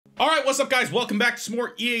Alright, what's up guys? Welcome back to some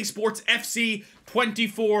more EA Sports FC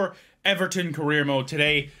 24 Everton career mode.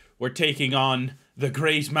 Today, we're taking on the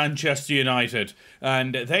great Manchester United.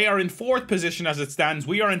 And they are in 4th position as it stands.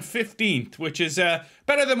 We are in 15th, which is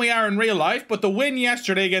better than we are in real life. But the win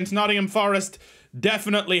yesterday against Nottingham Forest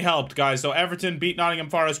definitely helped, guys. So Everton beat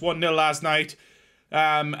Nottingham Forest 1-0 last night.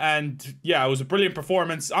 And yeah, it was a brilliant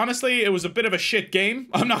performance. Honestly, it was a bit of a shit game.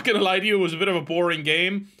 I'm not going to lie to you. It was a bit of a boring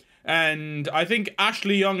game. And I think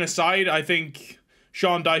Ashley Young aside, I think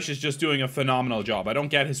Sean Dyche is just doing a phenomenal job. I don't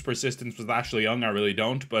get his persistence with Ashley Young, I really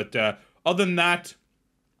don't. But other than that,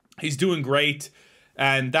 he's doing great.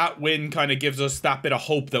 And that win kind of gives us that bit of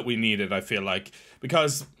hope that we needed, I feel like.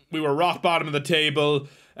 Because we were rock bottom of the table.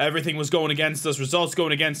 Everything was going against us. Results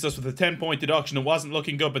going against us with a 10-point deduction. It wasn't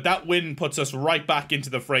looking good. But that win puts us right back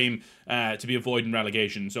into the frame to be avoiding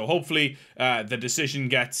relegation. So hopefully the decision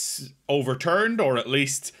gets overturned, or at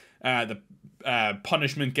least the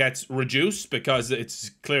punishment gets reduced, because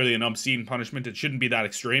it's clearly an obscene punishment. It shouldn't be that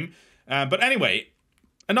extreme. But anyway,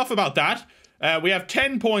 enough about that. We have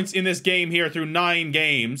 10 points in this game here through 9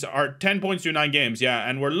 games. Or 10 points through 9 games, yeah.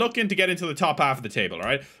 And we're looking to get into the top half of the table, all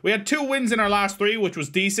right? We had 2 wins in our last 3, which was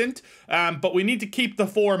decent. But we need to keep the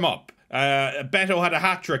form up. Beto had a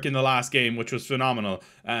hat-trick in the last game, which was phenomenal.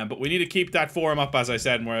 But we need to keep that form up, as I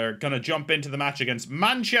said. And we're going to jump into the match against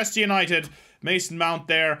Manchester United. Mason Mount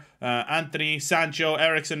there, Anthony, Sancho,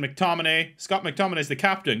 Ericsson, McTominay. Scott McTominay's the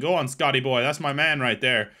captain. Go on, Scotty boy. That's my man right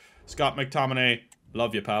there. Scott McTominay.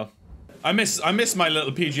 Love you, pal. I miss my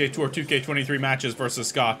little PGA Tour 2K23 matches versus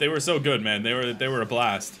Scott. They were so good, man. They were a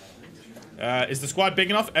blast. Is the squad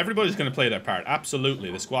big enough? Everybody's going to play their part.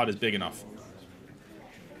 Absolutely. The squad is big enough.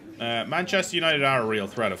 Manchester United are a real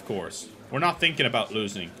threat, of course. We're not thinking about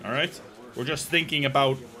losing, alright? We're just thinking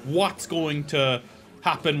about what's going to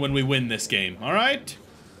happen when we win this game, alright?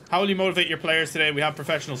 How will you motivate your players today? We have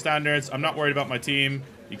professional standards. I'm not worried about my team.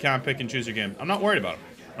 You can't pick and choose your game. I'm not worried about them,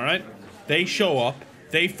 alright? They show up.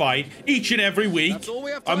 They fight each and every week.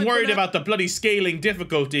 I'm worried about the bloody scaling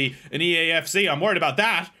difficulty in EAFC. I'm worried about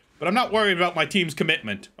that, but I'm not worried about my team's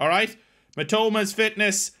commitment, alright? Matoma's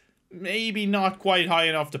fitness, maybe not quite high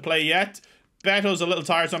enough to play yet. Beto's a little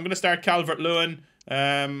tired, so I'm going to start Calvert-Lewin.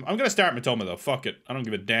 I'm going to start Matoma, though. Fuck it. I don't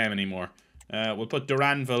give a damn anymore. We'll put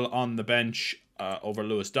Duranville on the bench over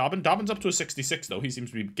Lewis Dobbin. Dobbin's up to a 66, though. He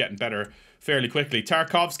seems to be getting better fairly quickly.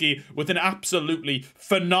 Tarkowski with an absolutely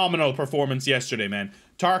phenomenal performance yesterday, man.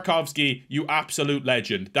 Tarkowski, you absolute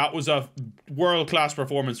legend. That was a world-class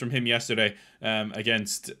performance from him yesterday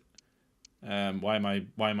against... why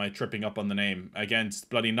am I tripping up on the name? Against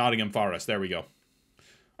bloody Nottingham Forest. There we go.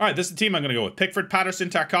 Alright, this is the team I'm going to go with. Pickford, Patterson,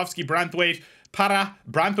 Tarkowski, Branthwaite,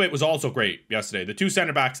 Branthwaite was also great yesterday. The 2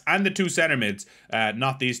 centre-backs and the 2 centre-mids.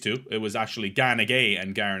 Not these 2. It was actually Ganagay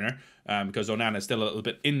and Garner. Because Onana's still a little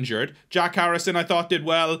bit injured. Jack Harrison, I thought, did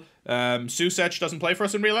well. Susech doesn't play for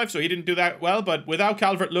us in real life, so he didn't do that well. But without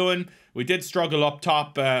Calvert-Lewin, we did struggle up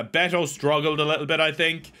top. Beto struggled a little bit, I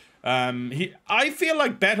think. I feel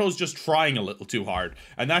like Beto's just trying a little too hard,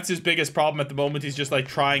 and that's his biggest problem at the moment. He's just like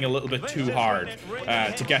trying a little bit too hard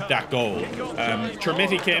to get that goal.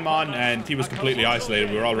 Chermiti came on and he was completely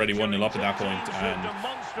isolated. We were already 1-0 up at that point,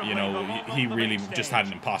 and you know, he really just had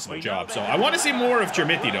an impossible job. So I want to see more of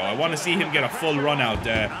Chermiti, though. I want to see him get a full run out.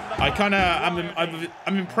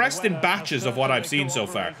 I'm impressed in batches of what I've seen so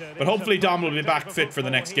far, but hopefully Dom will be back fit for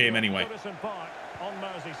the next game anyway.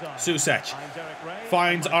 Susech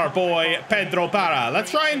finds our boy Pedro Parra.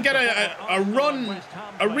 Let's try and get a run,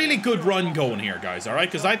 a really good run going here, guys, alright?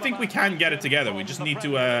 Because I think we can get it together. We just need to,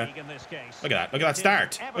 look at that. Look at that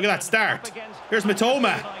start. Look at that start. Here's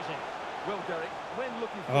Matoma.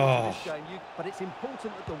 Oh.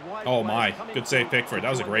 Oh my. Good save, Pickford. That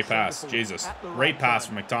was a great pass. Jesus. Great pass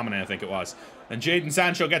from McTominay, I think it was. And Jadon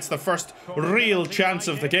Sancho gets the first real chance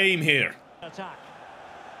of the game here.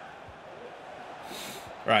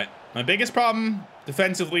 Right. My biggest problem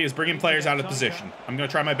defensively is bringing players out of position. I'm going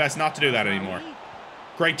to try my best not to do that anymore.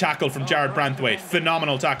 Great tackle from Jared Branthwaite.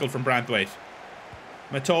 Phenomenal tackle from Branthwaite.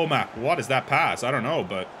 Matoma. What is that pass? I don't know,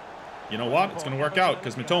 but you know what? It's going to work out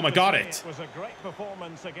because Matoma got it.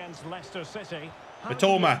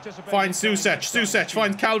 Matoma finds Susech. Susech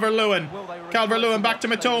finds Calvert-Lewin. Calvert-Lewin back to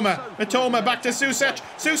Matoma. Matoma back to Susech.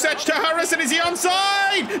 Susech to Harrison. Is he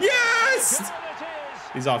onside? Yes!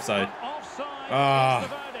 He's offside.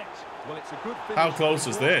 How close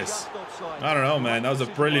was this? I don't know, man. That was a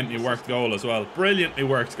brilliantly worked goal as well. Brilliantly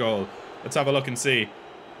worked goal. Let's have a look and see.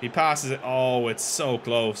 He passes it. Oh, it's so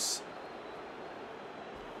close.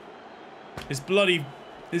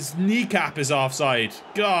 His kneecap is offside.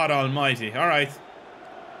 God almighty. All right.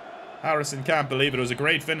 Harrison can't believe it. It was a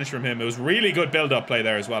great finish from him. It was really good build-up play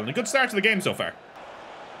there as well. And a good start to the game so far.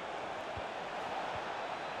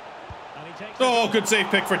 Oh, good save,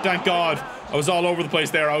 Pickford, thank God. I was all over the place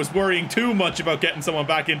there. I was worrying too much about getting someone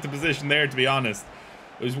back into position there, to be honest.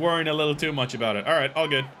 I was worrying a little too much about it. All right, all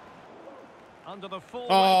good.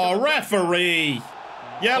 Oh, referee!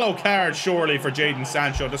 Yellow card, surely, for Jadon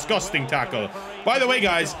Sancho. Disgusting tackle. By the way,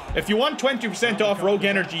 guys, if you want 20% off Rogue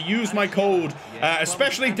Energy, use my code.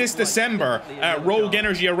 Especially this December, Rogue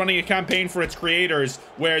Energy are running a campaign for its creators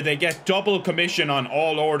where they get double commission on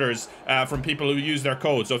all orders from people who use their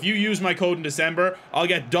code. So if you use my code in December, I'll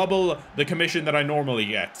get double the commission that I normally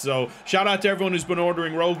get. So shout out to everyone who's been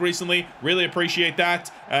ordering Rogue recently. Really appreciate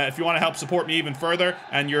that. If you want to help support me even further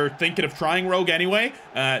and you're thinking of trying Rogue anyway,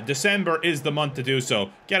 December is the month to do so.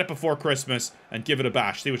 Get it before Christmas and give it a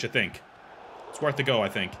bash. See what you think. It's worth a go, I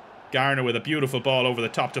think. Garner with a beautiful ball over the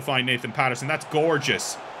top to find Nathan Patterson. That's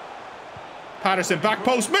gorgeous. Patterson, back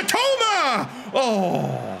post. Mitoma!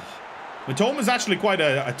 Oh! Mitoma's actually quite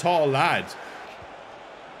a tall lad.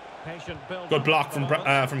 Good block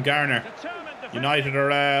from Garner. United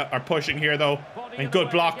are pushing here, though. And good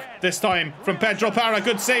block this time from Pedro Parra.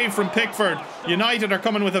 Good save from Pickford. United are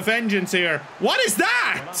coming with a vengeance here. What is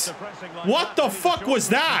that? What the fuck was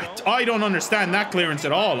that? I don't understand that clearance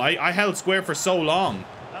at all. I held square for so long.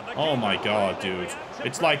 Oh my God, dude.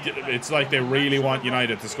 It's like they really want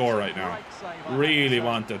United to score right now. Really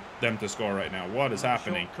want them to score right now. What is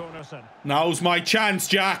happening? Now's my chance,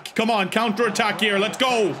 Jack. Come on, counter-attack here. Let's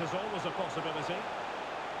go.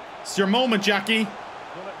 It's your moment, Jackie.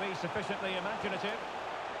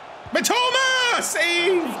 Mitoma!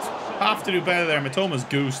 Saved! Have to do better there. Mitoma's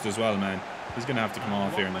goosed as well, man. He's going to have to come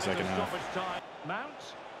off here in the second half.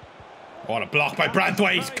 What a block by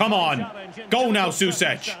Branthwaite. Come on. Go now,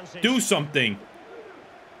 Susek. Do something.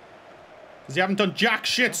 Because you haven't done jack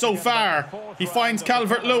shit so far. He finds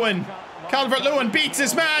Calvert-Lewin. Calvert-Lewin beats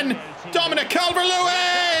his man. Dominic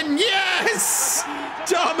Calvert-Lewin! Yes!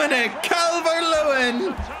 Dominic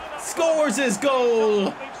Calvert-Lewin scores his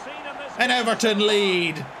goal. And Everton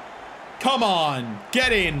lead. Come on.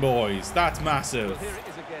 Get in, boys. That's massive.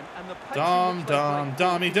 Dum, dum,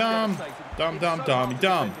 dummy, dum. Dum, dum, dummy,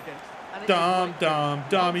 dum. Dum, dum,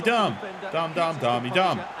 dummy, dum. Dum, dum, dummy,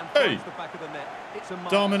 dum. Hey!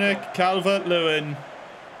 Dominic Calvert-Lewin.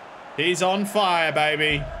 He's on fire,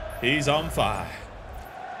 baby. He's on fire.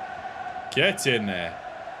 Get in there.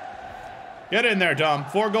 Get in there, Dom.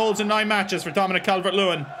 4 goals in 9 matches for Dominic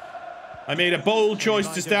Calvert-Lewin. I made a bold choice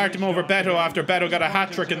to start him over Beto after Beto got a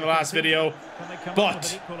hat-trick in the last video.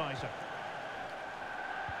 But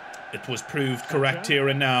it was proved correct here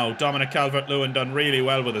and now. Dominic Calvert-Lewin done really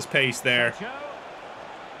well with his pace there.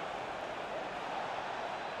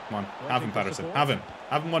 Come on, have him, Patterson. Have him.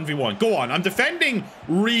 Have him 1v1. Go on. I'm defending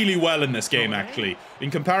really well in this game, actually.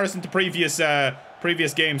 In comparison to previous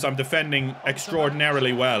games, I'm defending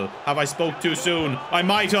extraordinarily well. Have I spoke too soon? I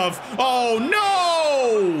might have. Oh,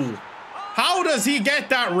 no! How does he get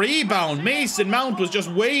that rebound? Mason Mount was just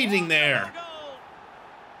waiting there.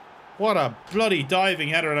 What a bloody diving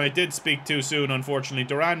header, and I did speak too soon, unfortunately.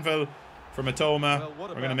 Duranville for Mitoma.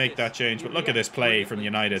 We're going to make that change, but look at this play from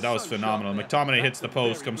United. That was phenomenal. McTominay hits the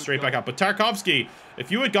post, comes straight back up. But Tarkowski, if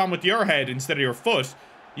you had gone with your head instead of your foot,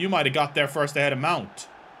 you might have got there first ahead of Mount.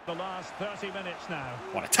 The last 30 minutes now.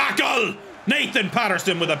 What a tackle! Nathan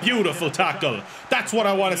Patterson with a beautiful tackle. That's what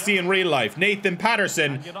I want to see in real life. Nathan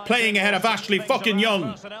Patterson playing ahead of Ashley fucking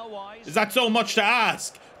Young. Is that so much to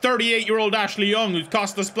ask? 38-year-old Ashley Young, who's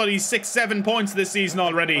cost us bloody 6-7 points this season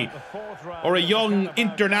already. Or a young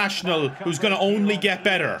international who's going to only get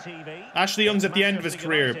better. Ashley Young's at the end of his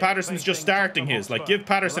career. Patterson's just starting his. Like, give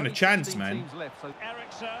Patterson a chance, man.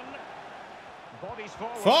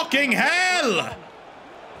 Fucking hell!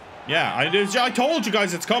 Yeah, I told you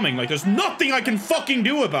guys it's coming. Like, there's nothing I can fucking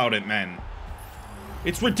do about it, man.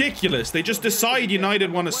 It's ridiculous. They just decide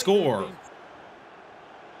United want to score.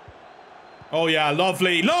 Oh, yeah,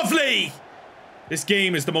 lovely. Lovely! This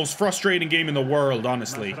game is the most frustrating game in the world,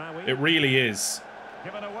 honestly. It really is.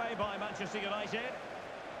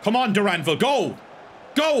 Come on, Duranville, go!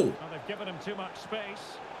 Go!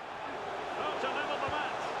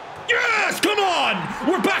 Yes, come on!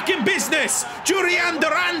 We're back in business! Julian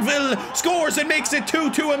Duranville scores and makes it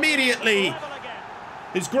 2-2 immediately.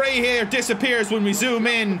 His grey hair disappears when we zoom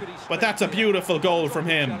in, but that's a beautiful goal from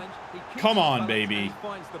him. Come on, baby.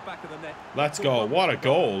 Let's go. What a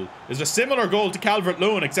goal. There's a similar goal to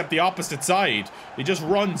Calvert-Lewin, except the opposite side. He just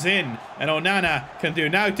runs in, and Onana can do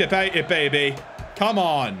now tip out it, baby. Come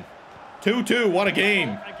on. 2-2. What a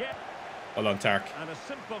game. Hold on, Tark.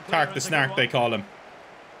 Tark the Snark, they call him.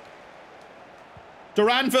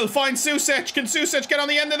 Duranville finds Susic. Can Susic get on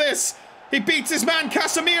the end of this? He beats his man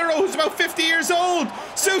Casemiro, who's about 50 years old.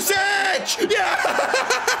 Susic!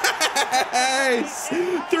 Yes!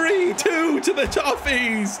 3-2 to the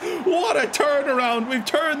Toffees. What a turnaround. We've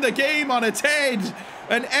turned the game on its head.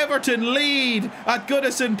 An Everton lead at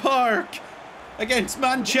Goodison Park against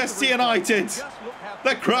Manchester United.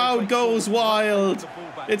 The crowd goes wild.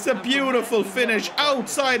 It's a beautiful finish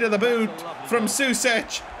outside of the boot from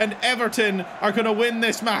Susic, and Everton are going to win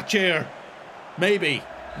this match here. Maybe.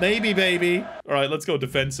 Maybe, baby. All right, let's go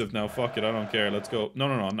defensive now. Fuck it, I don't care. Let's go.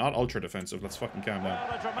 No, not ultra defensive. Let's fucking calm down.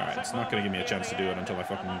 All right, it's not going to give me a chance to do it until the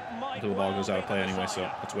ball goes out of play anyway, so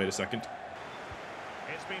let's wait a second.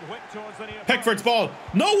 Pickford's ball.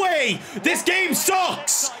 No way! This game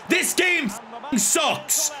sucks! This game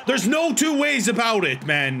sucks! There's no two ways about it,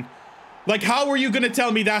 man. Like, how are you going to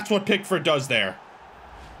tell me that's what Pickford does there?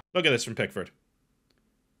 Look at this from Pickford.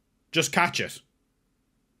 Just catch it.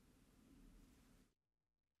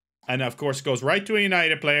 And, of course, goes right to a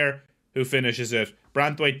United player who finishes it.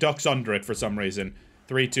 Branthwaite ducks under it for some reason.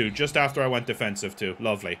 3-2, just after I went defensive too.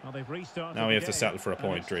 Lovely. Now we have to settle for a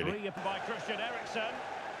point, really.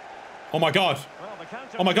 Oh my god.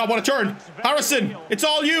 Oh my god, what a turn. Harrison, it's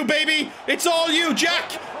all you, baby. It's all you,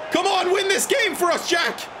 Jack. Come on, win this game for us,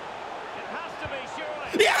 Jack.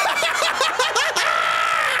 Yeah!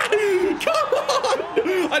 Come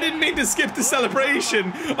on! I didn't mean to skip the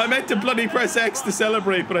celebration. I meant to bloody press X to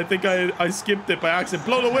celebrate, but I think I skipped it by accident.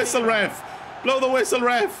 Blow the whistle, ref. Blow the whistle,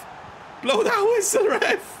 ref. Blow that whistle,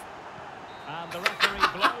 ref. And the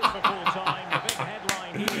referee blows for full time. The big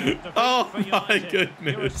headline here. Oh my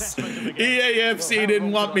goodness. EAFC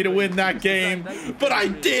didn't want me to win that game, but I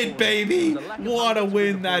did, baby. What a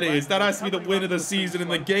win that is. That has to be the win of the season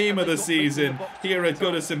and the game of the season here at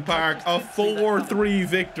Goodison Park. A 4-3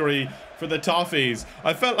 victory for the Toffees.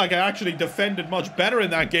 I felt like I actually defended much better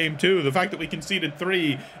in that game too. The fact that we conceded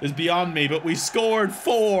 3 is beyond me, but we scored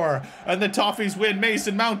 4 and the Toffees win.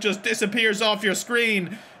 Mason Mount just disappears off your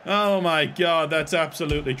screen. Oh my god, that's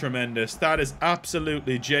absolutely tremendous. That is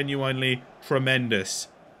absolutely genuinely tremendous.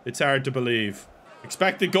 It's hard to believe.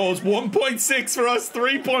 Expected goals 1.6 for us,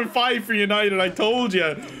 3.5 for United. I told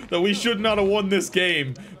you that we should not have won this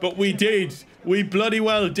game, but we did. We bloody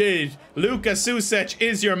well did. Lucas Susic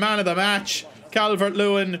is your man of the match.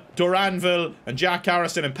 Calvert-Lewin, Duranville, and Jack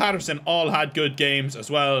Harrison and Patterson all had good games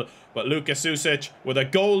as well. But Lucas Susic, with a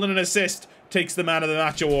goal and an assist, takes the man of the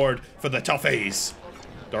match award for the Toffees.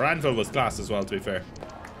 Duranville was class as well, to be fair.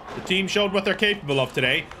 The team showed what they're capable of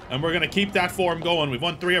today, and we're going to keep that form going. We've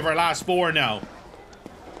won 3 of our last 4 now.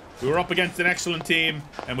 We were up against an excellent team,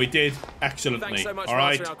 and we did excellently. So all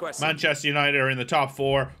right, Manchester United are in the top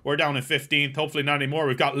 4. We're down in 15th. Hopefully not anymore.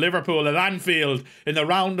 We've got Liverpool at Anfield in the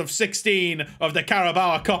round of 16 of the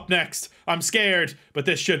Carabao Cup next. I'm scared, but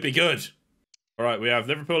this should be good. All right, we have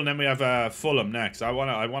Liverpool, and then we have Fulham next. I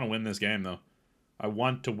want to win this game, though. I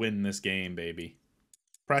want to win this game, baby.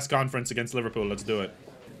 Press conference against Liverpool. Let's do it.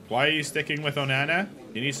 Why are you sticking with Onana?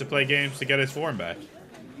 He needs to play games to get his form back.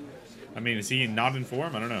 I mean, is he not in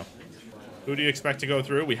form? I don't know. Who do you expect to go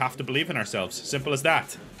through? We have to believe in ourselves. Simple as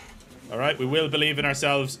that. Alright, we will believe in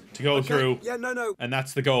ourselves to go through. Yeah, no. And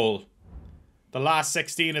that's the goal. The last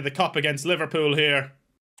 16 of the cup against Liverpool here.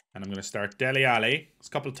 And I'm going to start Dele Alli. There's a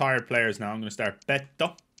couple of tired players now. I'm going to start Beto.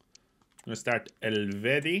 I'm going to start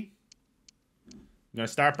Elvedi. I'm going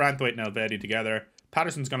to start Branthwaite and Elvedi together.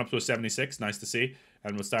 Patterson's gone up to a 76. Nice to see.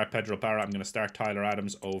 And we'll start Pedro Parra. I'm going to start Tyler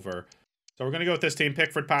Adams over. So we're going to go with this team.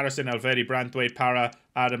 Pickford, Patterson, Elvedi, Branthwaite, Parra,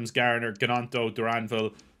 Adams, Garner, Ganonto,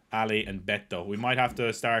 Duranville, Ali, and Beto. We might have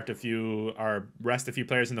to start or rest a few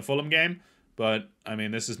players in the Fulham game. But, I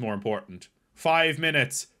mean, this is more important. 5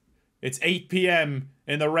 minutes. It's 8 p.m.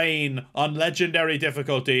 in the rain on legendary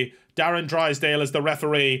difficulty. Darren Drysdale is the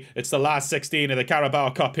referee. It's the last 16 of the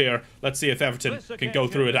Carabao Cup here. Let's see if Everton can go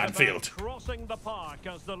through at Anfield. The park,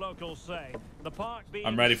 as the locals say. The park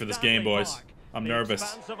I'm ready for this game, boys. I'm nervous.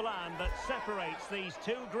 Expanse of land that separates these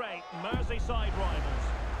 2 great Merseyside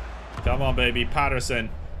rivals. Come on, baby. Patterson.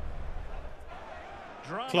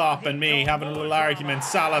 Klopp and me having a little argument.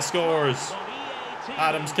 Salah scores.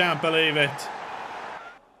 Adams can't believe it.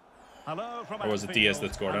 Or was it Diaz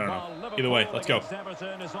that scored? I don't know. Either way, let's go.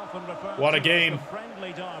 What a game.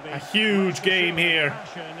 A huge game here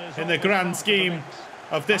in the grand scheme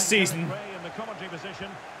of this season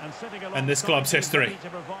and this club's history.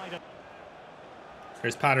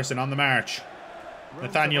 Here's Patterson on the march.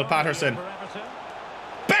 Nathaniel Patterson.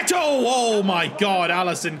 Beto! Oh my god,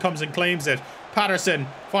 Allison comes and claims it. Patterson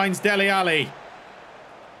finds Dele Alli.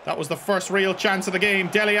 That was the first real chance of the game.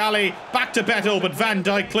 Dele Alli back to Beto, but Van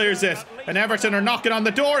Dijk clears it. And Everton are knocking on the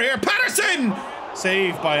door here. Patterson!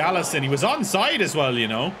 save by Alisson. He was onside as well, you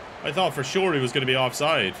know. I thought for sure he was going to be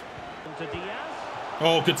offside.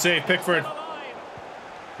 Oh, good save, Pickford.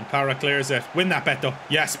 And Para clears it. Win that, Beto.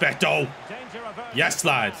 Yes, Beto. Yes,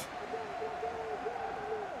 lad.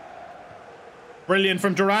 Brilliant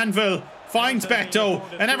from Duranville. Finds Beto.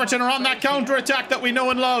 And Everton are on that counter-attack that we know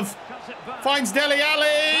and love. Finds Dele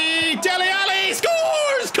Alli. Dele Alli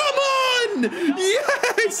scores! Come on!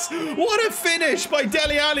 Yes! What a finish by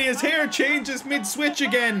Dele Alli. His hair changes mid-switch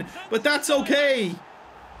again. But that's okay.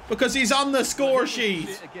 Because he's on the score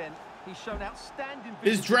sheet.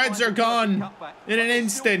 His dreads are gone in an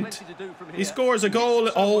instant. He scores a goal.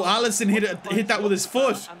 Oh, Alisson hit that with his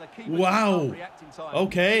foot. Wow.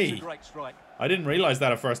 Okay. I didn't realize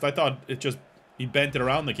that at first. I thought he bent it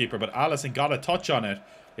around the keeper, but Alisson got a touch on it.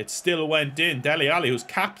 It still went in. Dele Alli, who's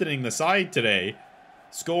captaining the side today,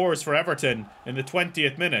 scores for Everton in the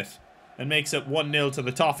 20th minute and makes it 1-0 to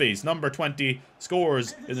the Toffees. Number 20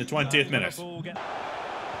 scores in the 20th minute.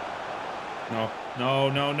 No.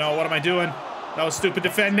 What am I doing? That was stupid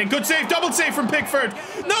defending. Good save. Double save from Pickford.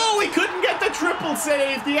 No, he couldn't get the triple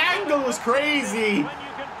save. The angle was crazy.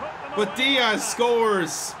 But Diaz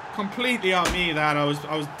scores completely on me. That I was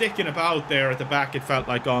dicking about there at the back, it felt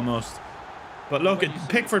like almost. But look,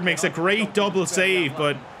 Pickford makes a great double save,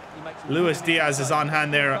 but Luis Diaz is on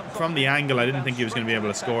hand there from the angle. I didn't think he was going to be able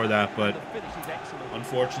to score that, but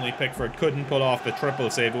unfortunately Pickford couldn't pull off the triple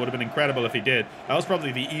save. It would have been incredible if he did. That was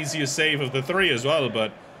probably the easiest save of the three as well,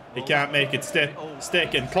 but he can't make it stick,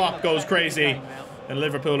 and Klopp goes crazy, and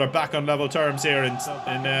Liverpool are back on level terms here in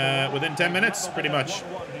within 10 minutes, pretty much.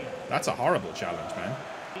 That's a horrible challenge, man.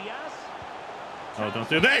 Oh, don't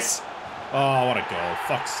do this! Oh, what a goal.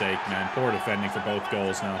 Fuck's sake, man. Poor defending for both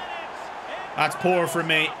goals now. That's poor for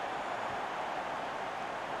me.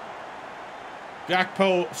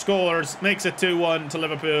 Gakpo scores, makes it 2-1 to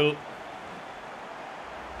Liverpool.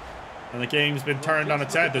 And the game's been turned on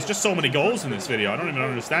its head. There's just so many goals in this video. I don't even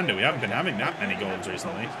understand it. We haven't been having that many goals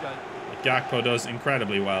recently. But Gakpo does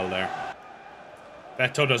incredibly well there.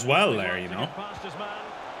 Beto does well there, you know.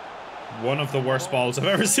 One of the worst balls I've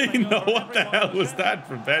ever seen, though. What the hell was that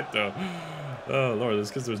from Beto? Oh, Lord. It's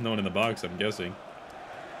because there was no one in the box, I'm guessing.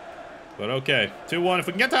 But okay. 2-1. If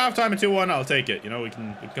we can get to halftime at 2-1, I'll take it. You know, we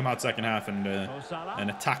can come out second half and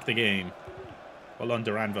attack the game. Well done,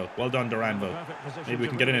 Duranville. Well done, Duranville. Maybe we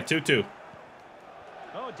can get in at 2-2.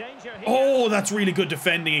 Oh, that's really good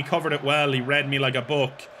defending. He covered it well. He read me like a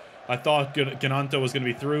book. I thought Gnonto was going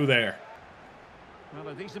to be through there. Well,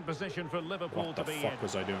 a decent position for Liverpool what the fuck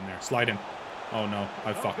was I doing there? Sliding. Oh no,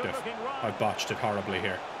 I fucked it. I botched it horribly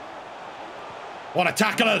here. What a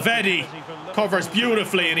tackle, Elvedi! Covers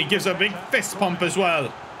beautifully and he gives a big fist pump as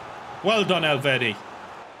well. Well done, Elvedi.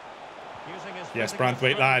 Yes,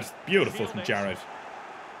 Branthwaite, lad. Beautiful from Jared.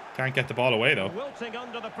 Can't get the ball away though.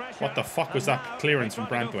 What the fuck was that clearance from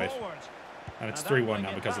Branthwaite? And it's 3-1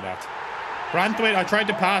 now because of that. Branthwaite, I tried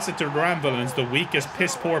to pass it to Duranville and it's the weakest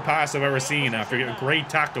piss-poor pass I've ever seen after a great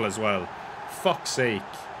tackle as well. Fuck's sake.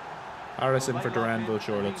 Harrison for Duranville,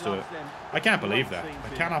 sure, let's do it. I can't believe that. I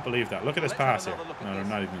cannot believe that. Look at this pass here. No, I'm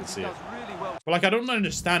not even going to see it. But like, I don't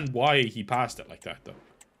understand why he passed it like that though.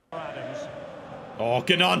 Oh,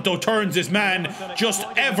 Gnonto turns his man just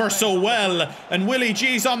ever so well. And Willie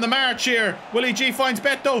G's on the march here. Willie G finds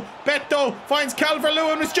Beto. Beto finds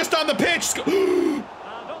Calvert-Lewin. It's just on the pitch.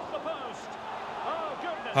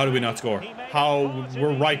 How do we not score? How?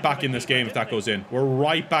 We're right back in this game if that goes in. We're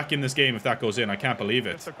right back in this game if that goes in. I can't believe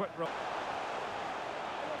it.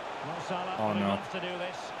 Oh no.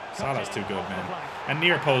 Salah's too good, man. And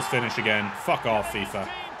near post finish again. Fuck off, FIFA.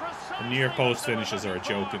 The near post finishes are a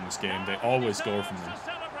joke in this game. They always score from them.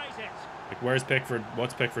 Like, where's Pickford?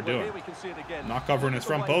 What's Pickford doing? Not covering his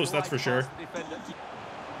front post, that's for sure.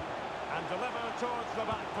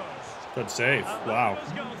 Good save. Wow.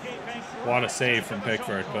 What a save from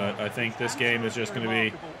Pickford. But I think this game is just going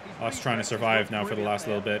to be us trying to survive now for the last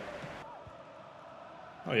little bit.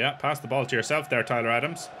 Oh yeah, pass the ball to yourself there, Tyler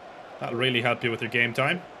Adams. That'll really help you with your game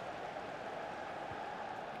time.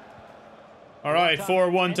 Alright,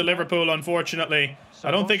 4-1 to Liverpool, unfortunately.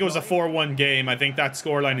 I don't think it was a 4-1 game. I think that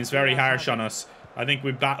scoreline is very harsh on us. I think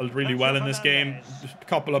we battled really well in this game. A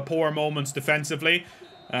couple of poor moments defensively.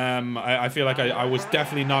 I feel like I was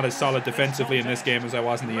definitely not as solid defensively in this game as I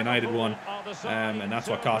was in the United one. And that's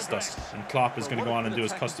what cost us. And Klopp is going to go on and do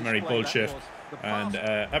his customary bullshit. And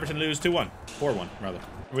Everton lose 2-1. 4-1, rather.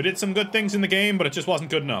 We did some good things in the game, but it just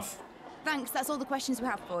wasn't good enough. Thanks, that's all the questions we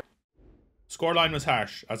have for you. Scoreline was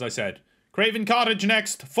harsh, as I said. Craven Cottage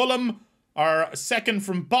next. Fulham are second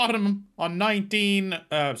from bottom on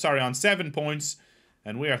on 7 points.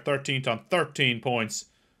 And we are 13th on 13 points.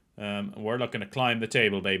 We're looking to climb the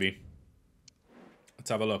table, baby. Let's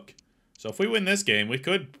have a look. So if we win this game, we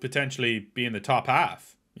could potentially be in the top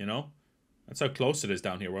half, you know? That's how close it is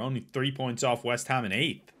down here. We're only 3 points off West Ham in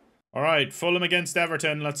 8th. Alright, Fulham against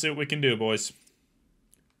Everton. Let's see what we can do, boys.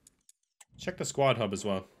 Check the squad hub as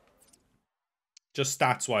well. Just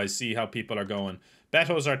stats-wise, see how people are going.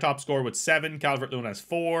 Beto's our top scorer with 7. Calvert-Lewin has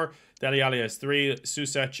 4. Dele Alli has 3.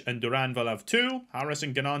 Susek and Duranville have 2. Harris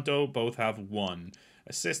and Gnonto both have 1.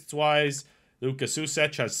 Assists-wise, Luka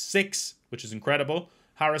Susek has 6, which is incredible.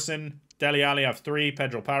 Harrison, Dele Alli have 3.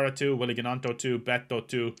 Pedro Parra 2. Willy Gnonto 2. Beto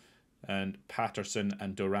 2. And Patterson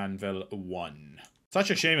and Duranville 1. Such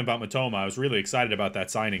a shame about Matoma. I was really excited about that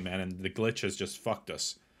signing, man, and the glitch has just fucked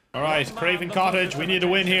us. Alright, Craven Cottage, we need a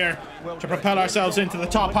win here to propel ourselves into the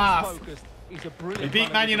top half. We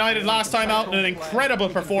beat Man United last time out in an incredible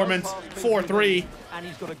performance, 4-3.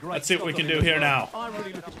 Let's see what we can do here now.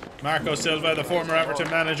 Marco Silva, the former Everton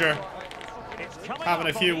manager, having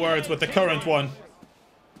a few words with the current one.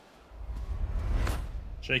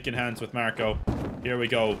 Shaking hands with Marco. Here we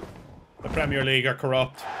go. The Premier League are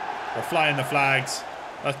corrupt. We're flying the flags.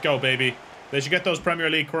 Let's go, baby. They should get those Premier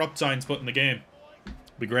League corrupt signs put in the game.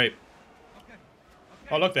 Be great.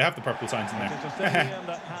 Oh, look, they have the purple signs in there.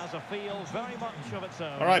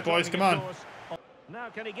 Alright, boys, come on. Now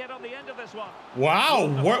can he get on the end of this one? Wow,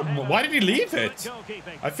 why did he leave it?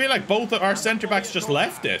 I feel like both of our centre-backs just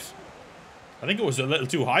left it. I think it was a little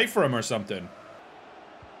too high for him or something.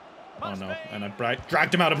 Oh, no. And I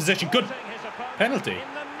dragged him out of position. Good penalty.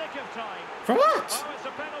 For what?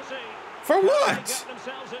 For what?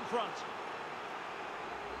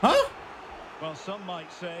 Huh? Well, some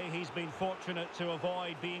might say he's been fortunate to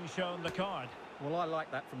avoid being shown the card. Well, I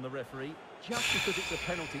like that from the referee. Just because it's a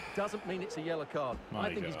penalty doesn't mean it's a yellow card.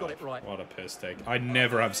 I think he's got it right. What a piss take. I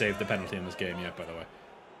never have saved the penalty in this game yet, by the way.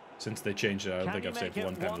 Since they changed it, I don't think I've saved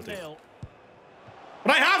one penalty.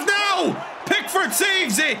 But I have now! Pickford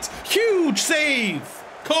saves it! Huge save!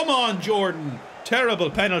 Come on, Jordan.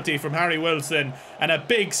 Terrible penalty from Harry Wilson and a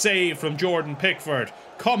big save from Jordan Pickford.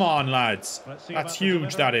 Come on, lads. That's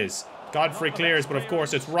huge, that is. Godfrey clears, but of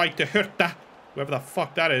course it's right to Hurta. Whoever the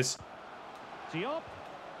fuck that is.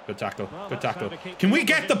 Good tackle. Good tackle. Can we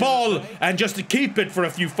get the ball and just keep it for a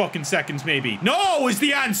few fucking seconds, maybe? No is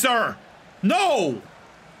the answer! No!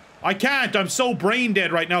 I can't. I'm so brain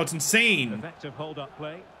dead right now. It's insane. Effective hold-up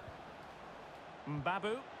play.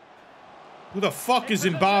 Mbabu. Who the fuck is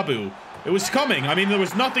Mbabu? It was coming. I mean, there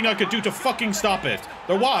was nothing I could do to fucking stop it.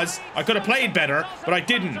 There was. I could have played better, but I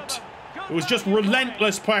didn't. It was just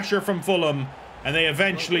relentless pressure from Fulham, and they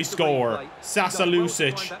eventually score.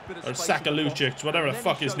 Sasalucic, or Sakalucic, whatever the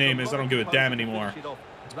fuck his name is. I don't give a damn anymore.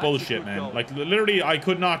 It's bullshit, man. Like, literally, I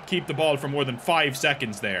could not keep the ball for more than 5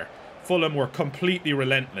 seconds there. Fulham were completely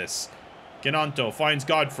relentless. Gnonto finds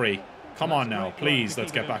Godfrey. Come on now, please,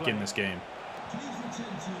 let's get back in this game.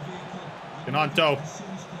 Gnonto.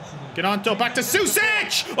 Gnonto back to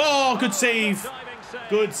Susek! Oh, good save.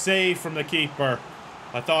 Good save from the keeper.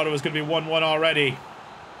 I thought it was going to be 1-1 already.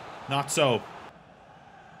 Not so.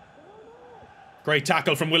 Great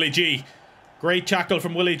tackle from Willie G. Great tackle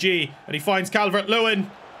from Willie G. And he finds Calvert-Lewin.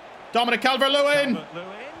 Dominic Calvert-Lewin.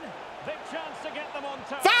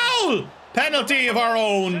 Foul! Penalty of our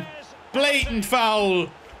own. Blatant foul.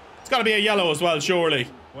 It's got to be a yellow as well, surely.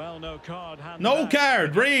 Well, no card. No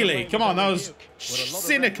card, really? Come on, that was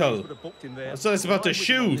cynical. So I was about to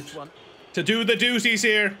shoot. To do the duties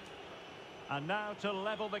here. And now to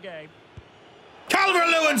level the game.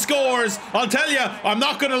 Calvert-Lewin scores! I'll tell you, I'm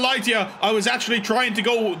not going to lie to you. I was actually trying to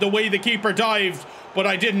go the way the keeper dived, but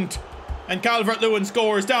I didn't. And Calvert-Lewin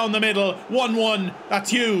scores down the middle. 1-1. That's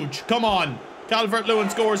huge. Come on. Calvert-Lewin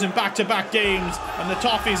scores in back-to-back games, and the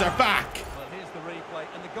Toffees are back. Well, here's the replay,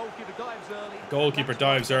 and the goalkeeper dives early. Goalkeeper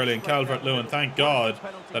dives early, and Calvert-Lewin, thank God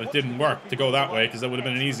that it didn't work to go that way, because that would have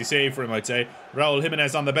been an easy save for him, I'd say. Raul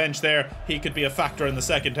Jimenez on the bench there. He could be a factor in the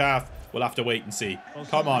second half. We'll have to wait and see.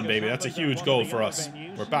 Come on, baby. That's a huge goal for us.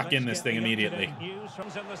 We're back in this thing immediately.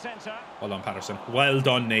 Hold on, Patterson. Well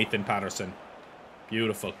done, Nathan Patterson.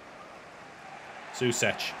 Beautiful.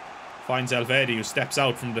 Susek finds Elvedi, who steps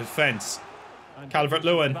out from the defence.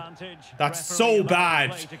 Calvert-Lewin. That's so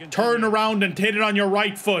bad. Turn around and hit it on your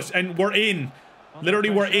right foot, and we're in. Literally,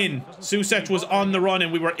 we're in. Susek was on the run,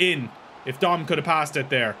 and we were in. If Dom could have passed it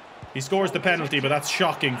there. He scores the penalty, but that's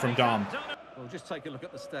shocking from Dom. Well, just take a look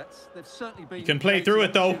at the stats. They've certainly been. You can play through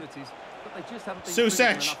it though.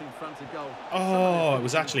 Susek. Oh, it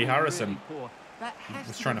was actually Harrison. I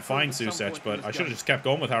was trying to find Susek, but I should have just kept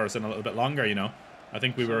going with Harrison a little bit longer, you know. I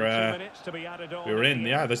think we were in.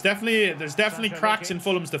 Yeah, there's definitely cracks in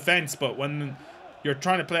Fulham's defence, but when you're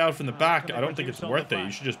trying to play out from the back, I don't think it's worth it.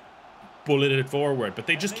 You should just bullet it forward. But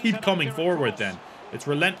they just keep coming forward then. It's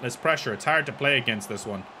relentless pressure. It's hard to play against this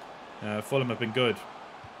one. Fulham have been good.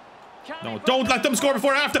 No, don't let them score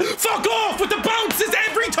before or after. Fuck off with the bounces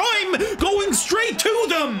every time! Going straight to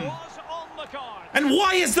them! And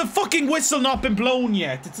why has the fucking whistle not been blown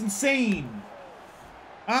yet? It's insane.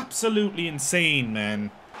 Absolutely insane, man.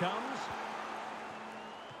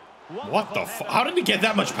 What the fuck? How did he get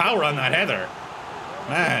that much power on that header?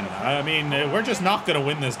 Man, I mean, we're just not going to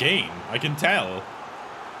win this game. I can tell.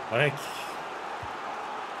 Like...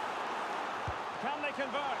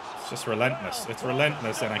 It's just relentless. It's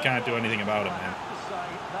relentless, and I can't do anything about it, man.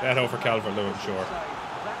 Beto for Calvert-Lewin, sure.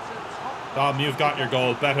 Dom, you've got your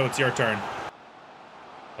goal. Beto, it's your turn.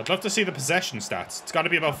 I'd love to see the possession stats. It's got to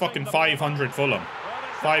be about fucking 500 Fulham.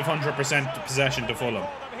 500% possession to Fulham.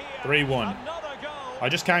 3-1. I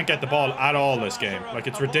just can't get the ball at all this game. Like,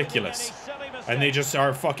 it's ridiculous. And they just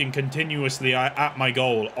are fucking continuously at my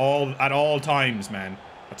goal at all times, man.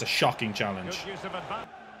 That's a shocking challenge.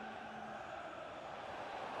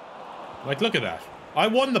 Like, look at that. I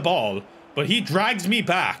won the ball, but he drags me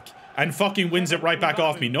back and fucking wins it right back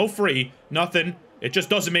off me. No free, nothing. It just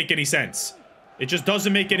doesn't make any sense. It just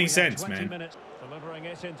doesn't make any sense, man. 4-1.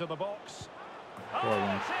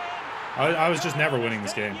 I was just never winning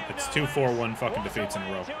this game. It's 2 4-1 fucking defeats in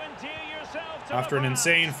a row. After an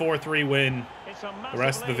insane 4-3 win, the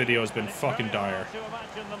rest of the video has been fucking dire.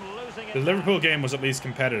 The Liverpool game was at least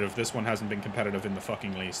competitive. This one hasn't been competitive in the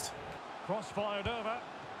fucking least.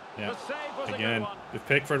 Yeah. Again, if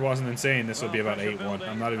Pickford wasn't insane, this would be about 8-1.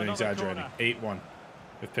 I'm not even exaggerating. 8-1.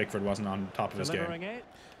 If Pickford wasn't on top of his game.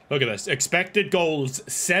 Look at this. Expected goals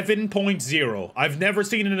 7.0. I've never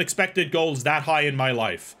seen an expected goals that high in my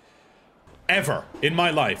life. Ever in my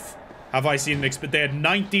life have I seen an they had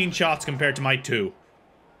 19 shots compared to my 2.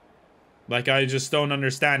 Like, I just don't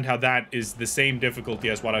understand how that is the same difficulty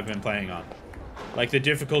as what I've been playing on. Like, the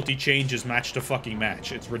difficulty changes match to fucking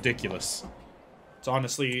match. It's ridiculous. It's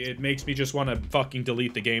honestly, it makes me just want to fucking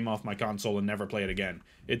delete the game off my console and never play it again.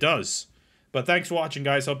 It does. But thanks for watching,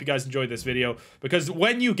 guys. Hope you guys enjoyed this video. Because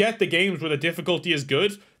when you get the games where the difficulty is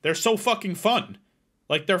good, they're so fucking fun.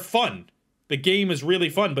 Like, they're fun. The game is really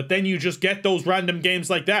fun. But then you just get those random games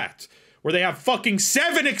like that, where they have fucking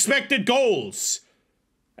 7 expected goals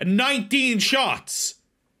and 19 shots.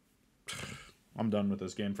 I'm done with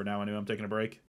this game for now anyway. I'm taking a break.